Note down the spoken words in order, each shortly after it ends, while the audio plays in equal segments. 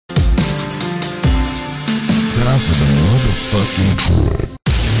fucking trap.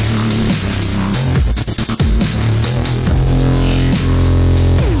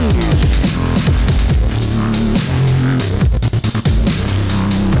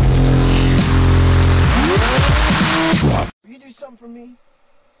 Will you do something for me?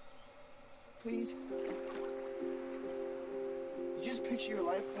 Please? You just picture your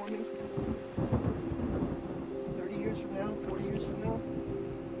life for me? 30 years from now? 40 years from now?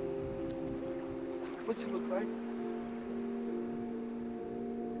 What's it look like?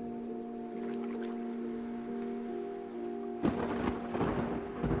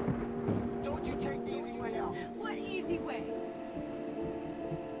 Don't you take the easy way out. What easy way?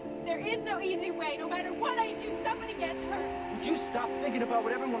 There is no easy way. No matter what I do, somebody gets hurt. Would you stop thinking about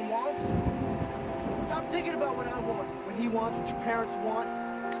what everyone wants? Stop thinking about what I want, what he wants, what your parents want.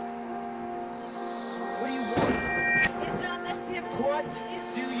 What do you want? It's not that simple. What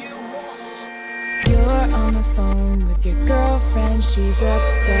do you want? You're on the phone with your girlfriend, she's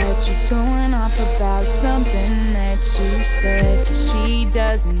upset. She's going off about something that you said. 'Cause she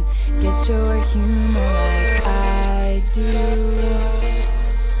doesn't get your humor like I do.